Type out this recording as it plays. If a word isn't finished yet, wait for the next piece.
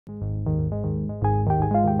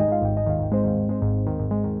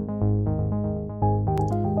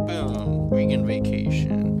Weekend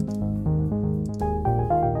vacation.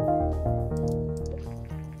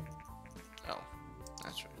 Oh,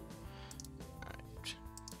 that's right. Alright.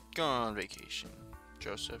 Go on vacation,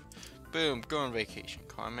 Joseph. Boom, go on vacation,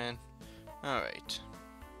 Carmen. Alright.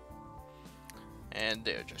 And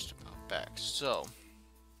they're just about back. So,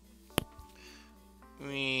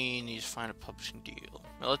 we need to find a publishing deal.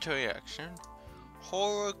 Military action.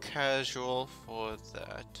 Horror casual for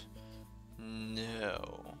that.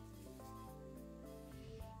 No.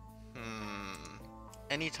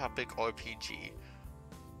 Any topic RPG.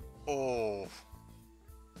 Oh.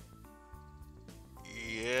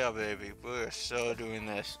 Yeah, baby. We're so doing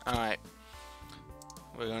this. Alright.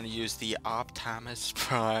 We're going to use the Optimus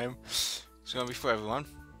Prime. It's going to be for everyone.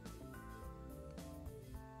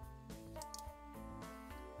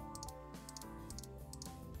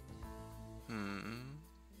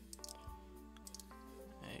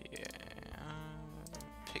 Yeah.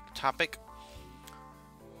 Pick topic.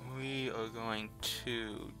 We are going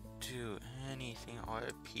to do anything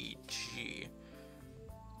RPG.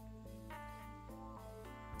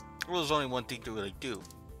 Well, there's only one thing to really do.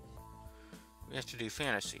 We have to do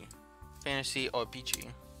fantasy. Fantasy RPG.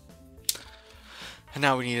 And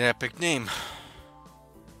now we need an epic name.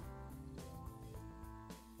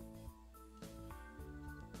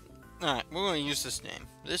 Alright, we're going to use this name.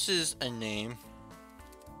 This is a name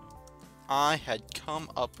I had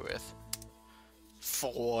come up with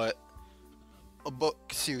for a book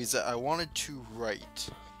series that I wanted to write,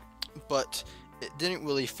 but it didn't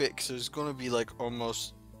really fit because there's going to be like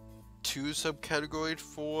almost 2 subcategories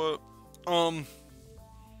for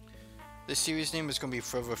the series name is going to be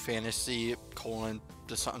Forever Fantasy :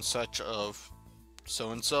 the such of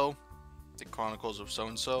so and so, the Chronicles of so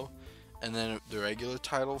and so, and then the regular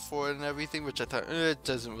title for it and everything, which I thought it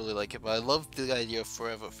doesn't really like it, but I love the idea of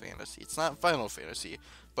Forever Fantasy. It's not Final Fantasy,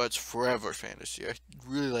 but it's Forever Fantasy. I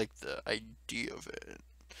really like the idea of it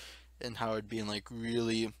and how it'd be in like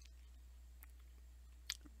really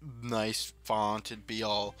nice font. It'd be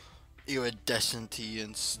all iridescent-y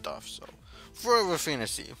and stuff. So Forever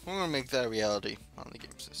Fantasy, we're gonna make that a reality on the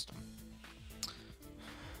game system.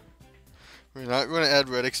 We're not going to add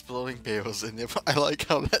red exploding barrels in there, but I like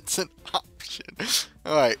how that's an option.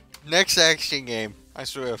 Alright, next action game. I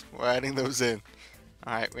swear, we're adding those in.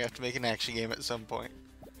 Alright, we have to make an action game at some point.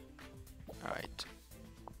 Alright.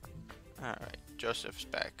 Alright, Joseph's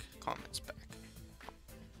back. Comment's back.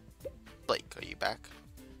 Blake, are you back?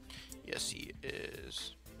 Yes, he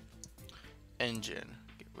is. Engine.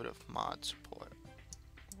 Get rid of mod support.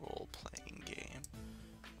 Role-playing game.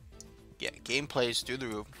 Yeah, gameplay is through the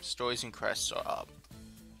roof. Stories and crests are up.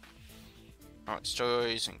 Alright,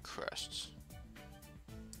 stories and crests.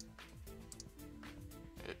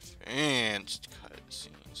 Advanced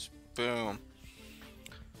cutscenes. Boom.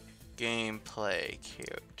 Gameplay,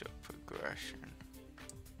 character progression.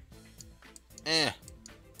 Yeah,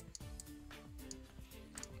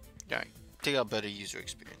 take out better user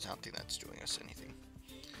experience. I don't think that's doing us anything.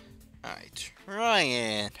 Alright,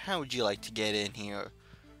 Ryan, how would you like to get in here?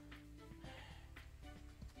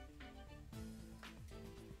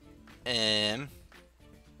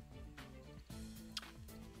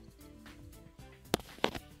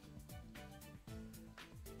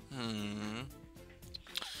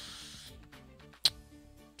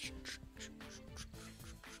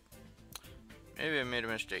 Maybe I made a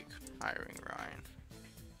mistake hiring Ryan.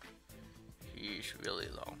 He's really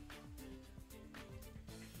low.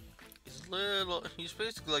 He's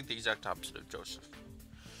basically like the exact opposite of Joseph.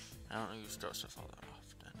 I don't use Joseph all that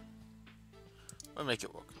often. We'll make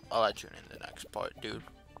it work. I'll let you in the next part, dude.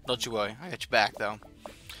 Don't you worry. I got your back, though.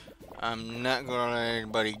 I'm not gonna let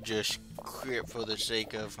anybody just quit for the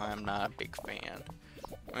sake of I'm not a big fan.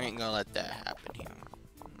 We ain't gonna let that happen here.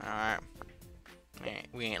 Alright?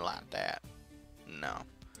 We ain't like that. No.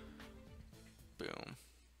 Boom.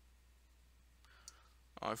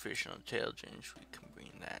 Artificial intelligence, we can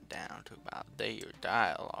bring that down to about their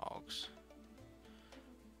dialogues.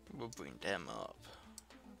 We'll bring them up.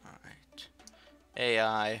 Alright.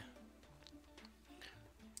 AI.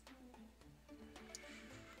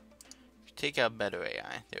 Take out better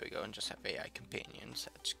AI. There we go, and just have AI companions.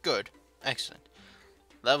 That's good. Excellent.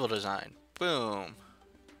 Level design. Boom.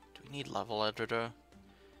 Do we need level editor?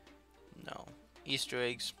 No. Easter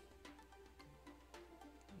eggs.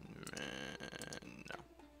 No.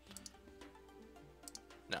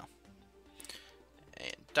 No.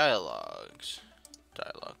 And dialogues.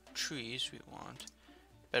 Dialogue trees we want.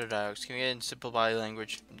 Better dialogues. Can we get in simple body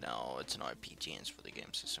language? No, it's an RPG and it's for the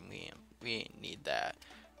game system. We ain't need that.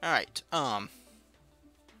 Alright,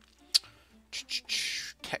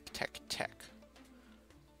 tech.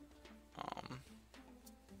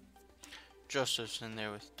 Joseph's in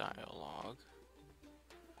there with dialogue.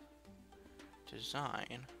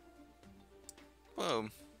 Design.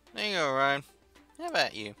 Boom. There you go, Ryan. How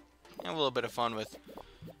about you? Have a little bit of fun with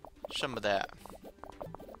some of that.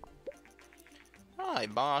 Hi,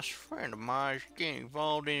 boss. Friend of mine is getting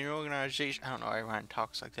involved in an organization. I don't know why Ryan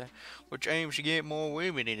talks like that. Which aims to get more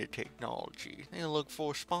women into technology. They look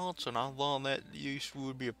for a sponsor, and I thought that use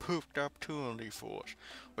would be a perfect opportunity for us.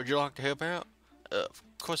 Would you like to help out? Of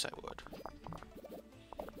course I would.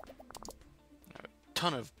 A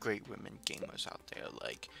ton of great women gamers out there,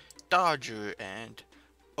 like Dodger and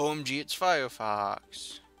OMG It's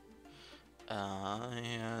Firefox.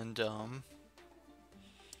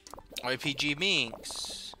 RPG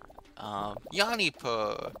Minx,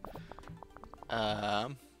 Yanniper,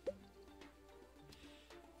 I'm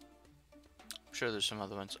sure there's some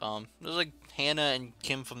other ones. There's like Hannah and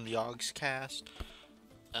Kim from the Oggs cast.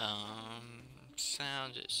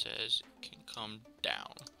 Sounds, it says it can come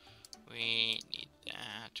down. We need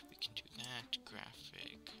that. We can do that.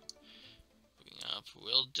 Graphic. Bring up.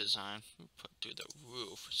 Will design. Put through the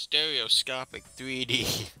roof. Stereoscopic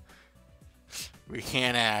 3D. We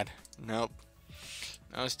can't add. Nope.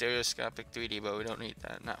 No stereoscopic 3D, but we don't need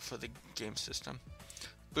that. Not for the game system.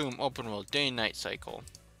 Boom. Open world. Day and night cycle.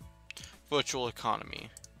 Virtual economy.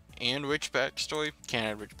 And rich backstory. Can't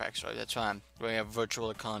add rich backstory. That's fine. We have virtual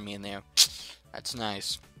economy in there. That's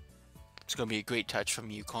nice. It's gonna be a great touch from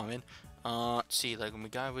you, Carmen. Let's see. Lego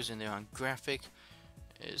MacGyver's in there on graphic.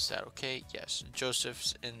 Is that okay? Yes.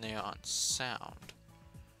 Joseph's in there on sound.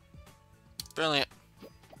 Brilliant.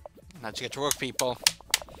 Let's get to work, people.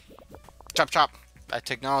 Chop chop. That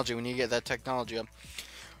technology, we need to get that technology up.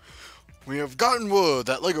 We have gotten word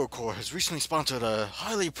that Lego Corp has recently sponsored a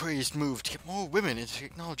highly praised move to get more women into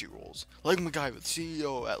technology roles. Lego MacGyver, the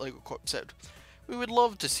CEO at Lego Corp, said, "We would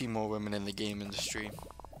love to see more women in the game industry."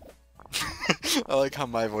 I like how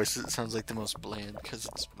my voice sounds like the most bland, because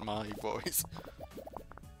it's my voice.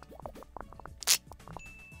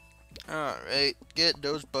 Alright, get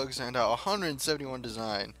those bugs sent out. 171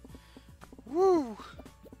 design. Woo!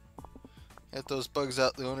 Get those bugs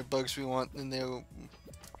out. The only bugs we want in there are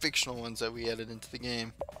fictional ones that we added into the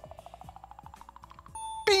game.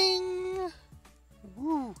 Bing!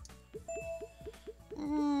 Woo!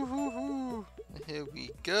 Woo-hoo-hoo! Here we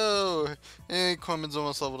go! And Corman's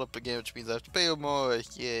almost leveled up again, which means I have to pay more.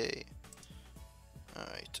 Yay!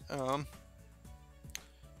 Alright,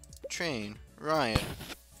 train. Ryan.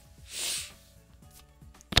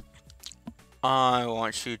 I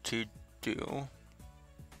want you to do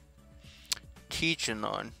teach and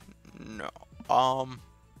learn. No.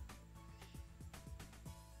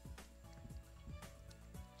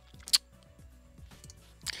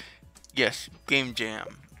 Yes, game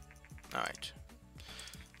jam. Alright.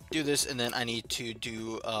 Do this, and then I need to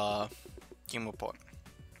do game report.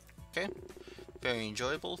 Okay? Very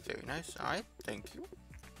enjoyable, very nice. Alright, thank you.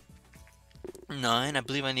 9, I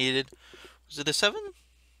believe I needed, was it a 7?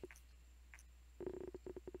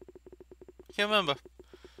 Can't remember.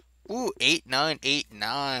 Ooh, 8, 9, 8,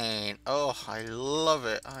 9. Oh, I love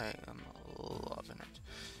it. I am loving it.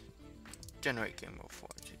 Generate game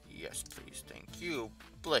report. Yes, please. Thank you.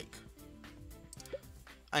 Blake,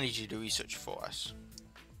 I need you to research for us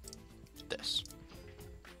this.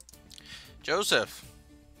 Joseph.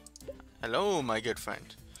 Hello, my good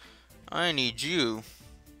friend. I need you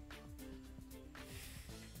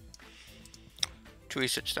to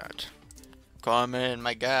research that. Carmen,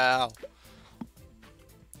 my gal.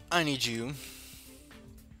 I need you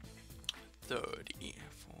 30,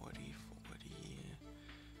 40, 40,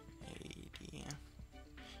 80. You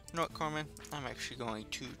know what, Carmen? I'm actually going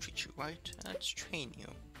to treat you right. Let's train you.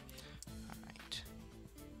 Alright.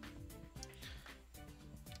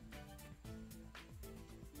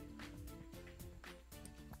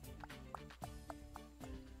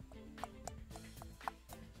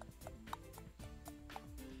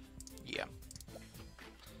 Yeah.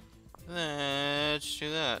 Let's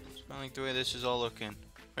do that. I like the way this is all looking.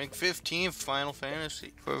 Rank 15, Final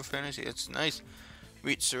Fantasy. Core Fantasy, it's nice.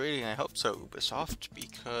 Reached the rating, I hope so, Ubisoft,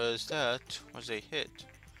 because that was a hit.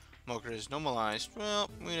 Market is normalized. Well,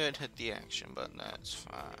 we didn't hit the action, but that's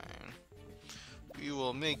fine. We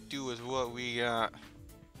will make do with what we got.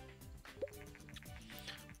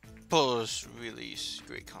 Post-release,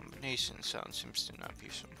 great combination. Sound seems to not be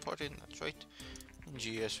so important, that's right. And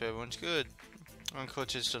GS for everyone's good. On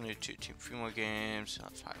coaches still need 2 team, 3 more games,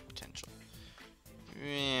 have high potential.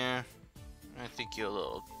 Yeah, I think you're a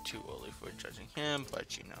little too early for judging him,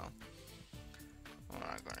 but you know, we're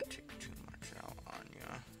not gonna take too much out on you.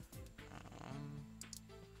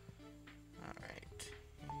 Alright,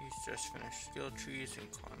 he's just finished skill trees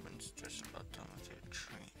and Carmen almost just about done with your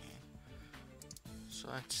training. So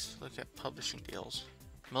let's look at publishing deals.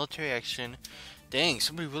 Military action. Dang,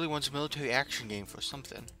 somebody really wants a military action game for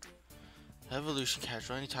something. Evolution,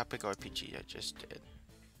 casual, any topic RPG. I just did.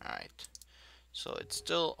 Alright. So it's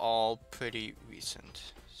still all pretty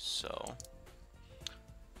recent. So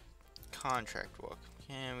contract work.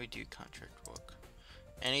 Can we do contract work?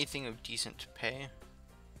 Anything of decent pay?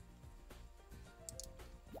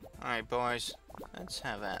 Alright, boys. Let's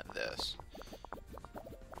have at this.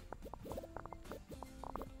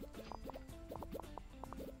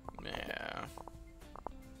 Yeah.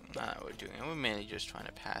 Not what we're doing. We're mainly just trying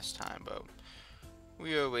to pass time, but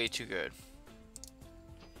we are way too good.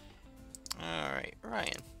 Alright,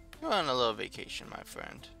 Ryan. You're on a little vacation, my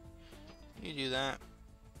friend. You do that.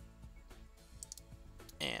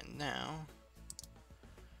 And now,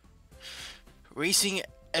 racing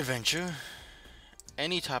adventure,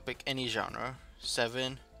 any topic, any genre,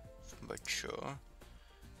 7, mature,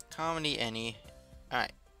 comedy, any,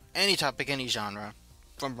 alright, any topic, any genre,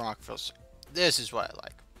 from Rockville. This is what I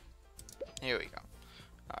like. Here we go.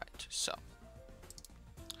 Alright, so,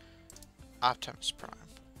 Optimus Prime.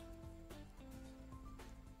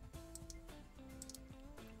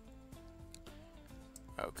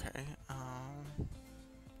 Okay, I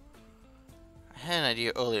had an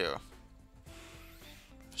idea earlier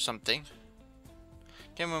for something.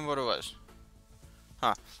 Can't remember what it was.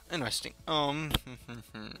 Huh, interesting.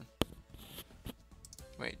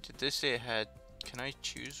 Wait, did this say it had, can I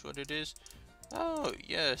choose what it is? Oh,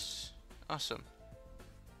 yes. Awesome.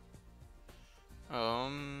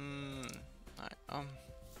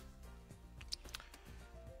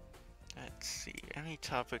 Let's see, any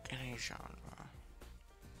topic, any genre.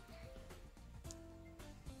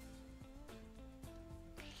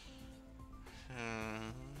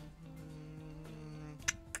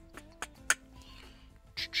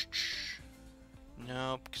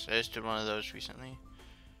 Nope, because I just did one of those recently.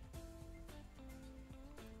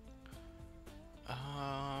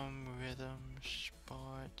 Rhythm,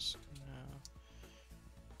 sports, no.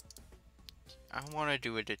 I want to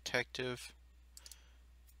do a detective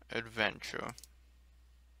adventure.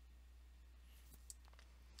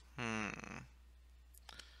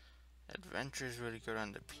 Adventure is really good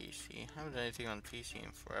on the PC. I haven't done anything on the PC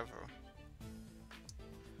in forever.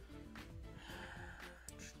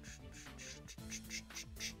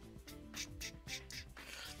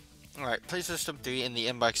 Alright, PlayStation 3 and the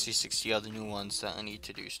Xbox 360 are the new ones that I need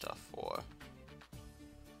to do stuff for.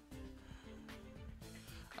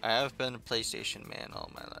 I have been a PlayStation man all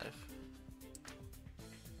my life.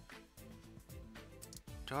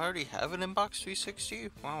 Do I already have an Xbox 360?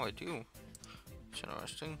 Wow, I do. It's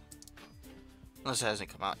interesting. Unless it hasn't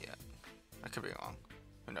come out yet. I could be wrong.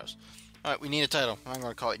 Who knows? Alright, we need a title. I'm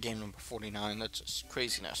gonna call it game number 49. That's just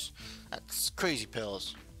craziness. That's crazy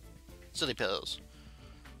pills. Silly pills.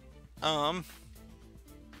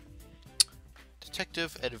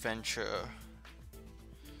 Detective adventure.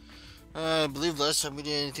 I believe last time we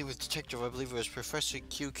did anything with detective, I believe it was Professor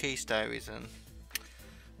Q Case Diaries, and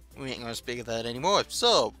we ain't gonna speak of that anymore.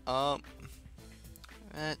 So,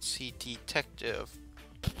 let's see, detective.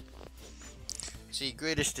 See,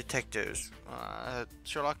 greatest detectives.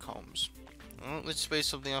 Sherlock Holmes. Well, let's base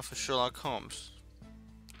something off of Sherlock Holmes.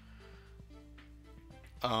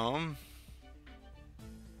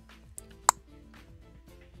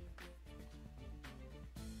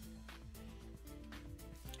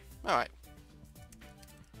 Alright.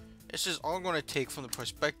 This is all going to take from the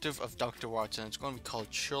perspective of Dr. Watson. It's going to be called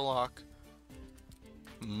Sherlock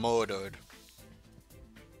Murdered.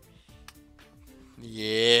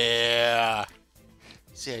 Yeah.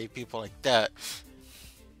 See how you people like that.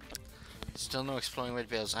 Still no Exploring Red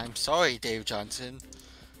Veils. I'm sorry, Dave Johnson.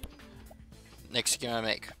 Next game I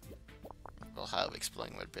make will have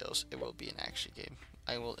Exploring Red Veils. It will be an action game.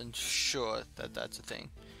 I will ensure that that's a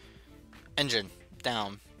thing. Engine.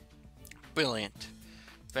 Down. Brilliant.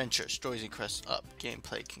 Venture, stories and quests up.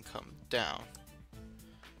 Gameplay can come down.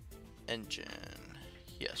 Engine.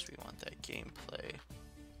 Yes, we want that gameplay.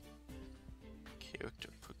 Character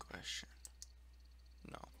progression.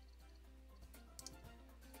 No.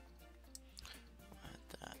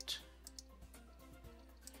 Want that.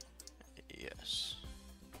 Yes.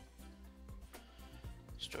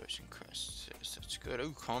 Stories and quests. Yes, that's good.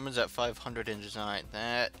 Oh, Carmen's at 500 in design.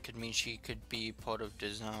 That could mean she could be part of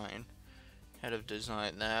design. Head of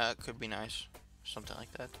design, that could be nice. Something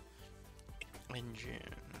like that.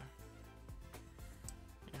 Engine.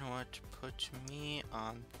 You know what? Put me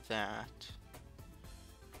on that.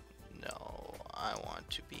 No, I want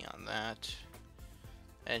to be on that.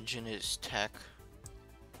 Engine is tech.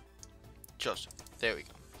 Joseph. There we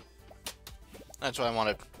go. That's what I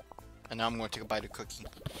wanted. And now I'm going to take a bite of cookie.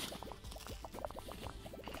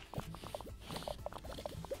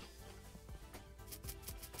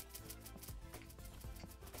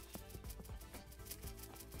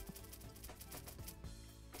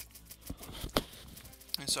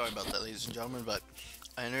 And sorry about that, ladies and gentlemen, but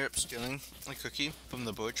I ended up stealing a cookie from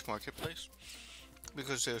the Birch Marketplace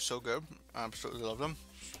because they're so good. I absolutely love them.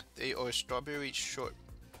 They are strawberry shortbread.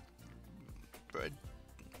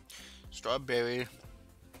 Strawberry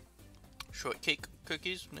shortcake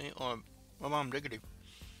cookies. They are my mom diggity.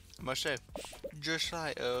 I must say, just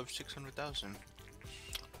shy of 600,000.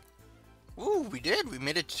 Ooh, we did. We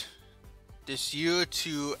made it this year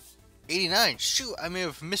to 89. Shoot, I may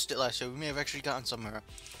have missed it last year. We may have actually gotten somewhere.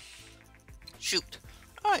 Shoot.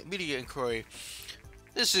 Alright, media inquiry.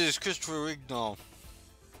 This is Christopher Rignall.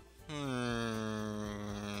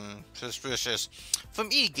 Suspicious. From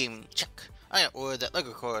E-Gaming, check. I got word that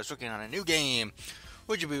Lego Corp is working on a new game.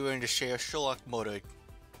 Would you be willing to share Sherlock modded?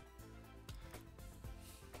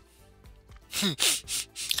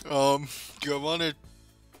 Do I want to...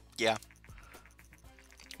 Yeah.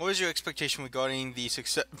 What is your expectation regarding the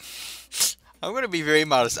success? I'm going to be very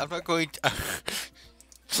modest. I'm not going to...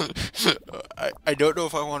 I don't know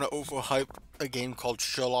if I want to overhype a game called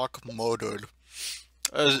Sherlock modded.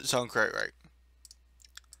 Does it sound quite right?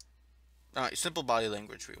 Alright, simple body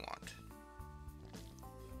language we want.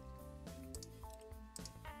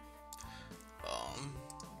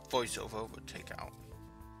 Voiceover would take out.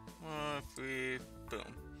 1, 3, boom.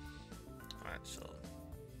 Alright, so.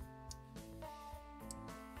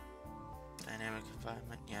 Dynamic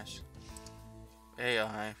environment, yes.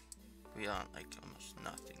 AI, we are like almost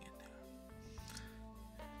nothing in there.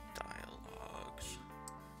 Dialogues.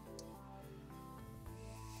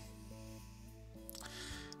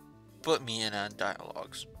 Put me in on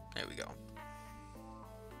dialogues. There we go.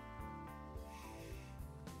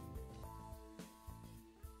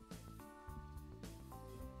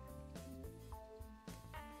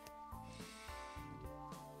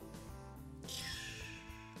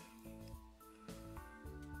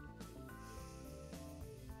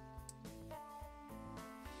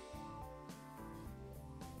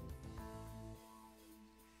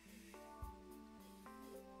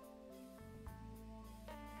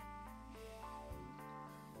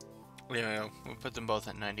 Yeah, we'll put them both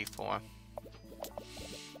at 94.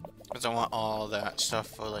 Because I want all that stuff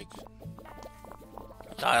for, like,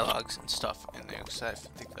 dialogues and stuff in there, because I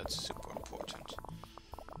think that's super important.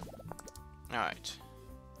 Alright.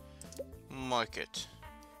 Market.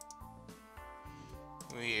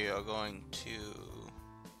 We are going to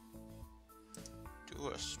do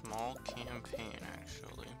a small campaign,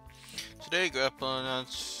 actually. Today, grappling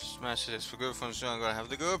nuts, messages for good from soon. I'm going to have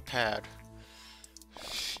the grip pad.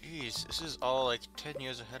 Jeez, this is all like 10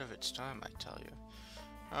 years ahead of its time, I tell you.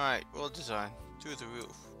 Alright, world design. Through the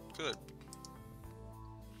roof. Good.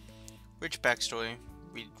 Rich backstory.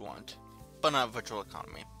 We want. But not virtual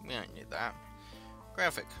economy. We don't need that.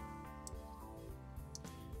 Graphic.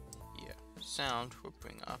 Yeah. Sound we'll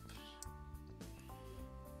bring up.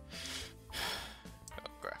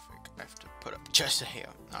 Oh, graphic. I have to put up just a hair.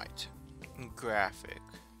 Alright. Graphic.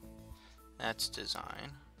 That's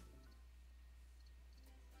design.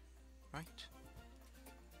 Right.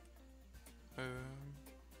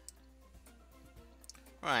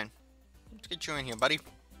 Ryan, let's get you in here, buddy.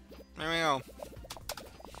 There we go.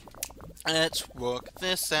 Let's work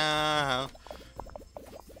this out.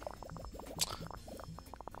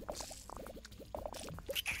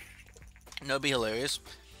 That'd be hilarious.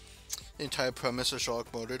 The entire premise of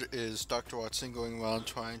Sherlock Modded is Dr. Watson going around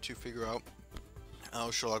trying to figure out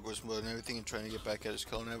how Sherlock was murdered and everything and trying to get back at his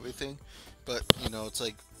kill and everything. But, you know, it's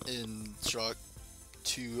like in Sherlock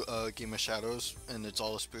 2 Game of Shadows, and it's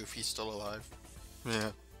all a spoof, he's still alive.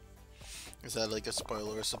 Yeah. Is that like a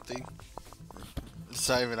spoiler or something? It's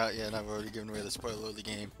not even out yet, and I've already given away the spoiler of the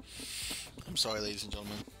game. I'm sorry, ladies and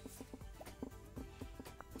gentlemen.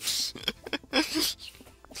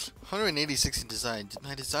 186 in design.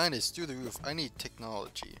 My design is through the roof. I need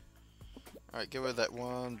technology. Alright, give her that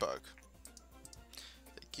one bug.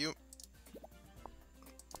 Thank you.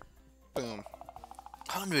 Boom.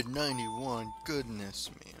 191. Goodness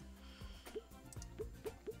me.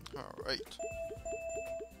 Alright.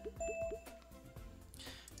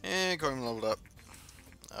 And going leveled up.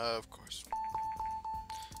 Of course.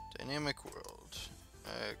 Dynamic world.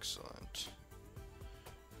 Excellent.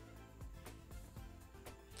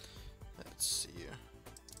 Let's see.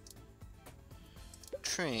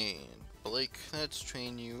 Train. Blake, let's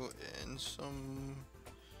train you in some...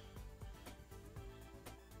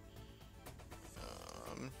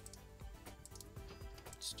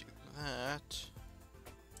 let's do that.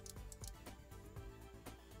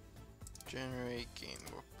 Generate game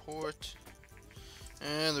report.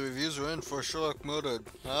 And the reviews are in for Sherlock Murdered.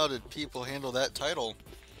 How did people handle that title?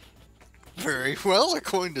 Very well,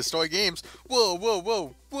 according to Story Games. Whoa, whoa,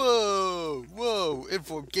 whoa, whoa, whoa.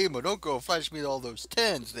 Informed Gamer, don't go flash me all those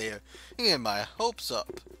 10s there. You get my hopes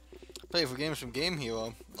up. Play for games from Game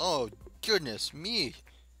Hero. Oh, goodness me.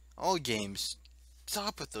 All games.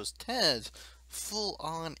 Stop with those 10s. Full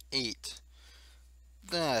on 8.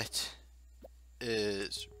 That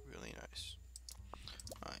is really nice.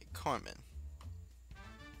 Alright, Carmen.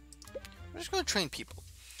 We're just going to train people.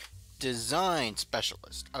 Design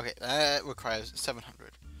specialist. Okay, that requires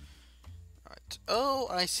 700. Alright. Oh,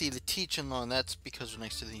 I see. The teaching loan. That's because we're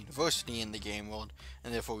next to the university in the game world,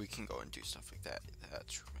 and therefore we can go and do stuff like that.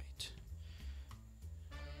 That's right.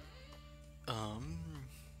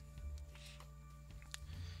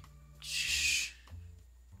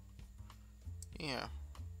 Yeah.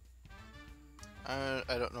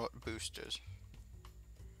 I don't know what boost is.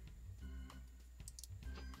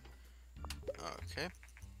 Okay.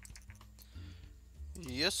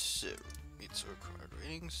 Yes, sir. Meets required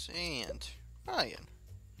ratings. And Ryan,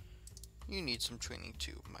 you need some training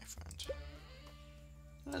too, my friend.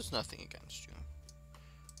 There's nothing against you.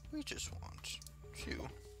 We just want to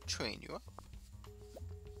train you up.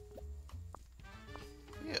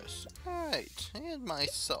 Yes, right. And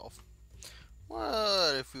myself.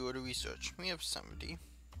 What if we were to research? We have 70.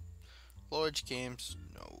 Large games?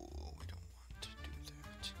 No, we don't want to do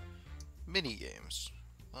that. Mini games.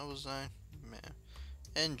 Levels 9. Meh.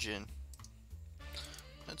 Engine.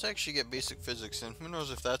 Let's actually get basic physics in. Who knows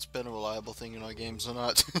if that's been a reliable thing in our games or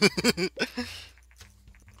not.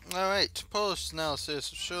 Alright, post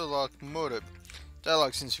analysis of Sherlock Murdered.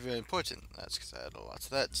 Dialogue seems to be very important. That's because I had a lot of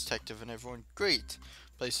that. Detective and everyone. Great.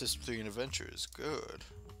 Play System 3 and Adventure is good.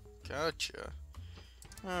 Gotcha.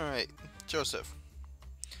 Alright, Joseph.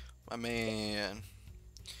 My man.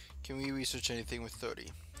 Can we research anything with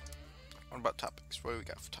 30? What about topics? What do we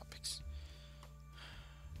got for topics?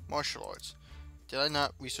 Martial arts. Did I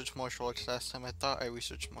not research martial arts last time? I thought I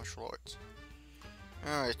researched martial arts.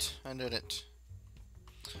 Alright, I didn't.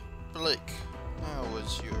 Blake, how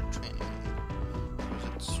was your training? Was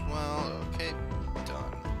it swell? Okay.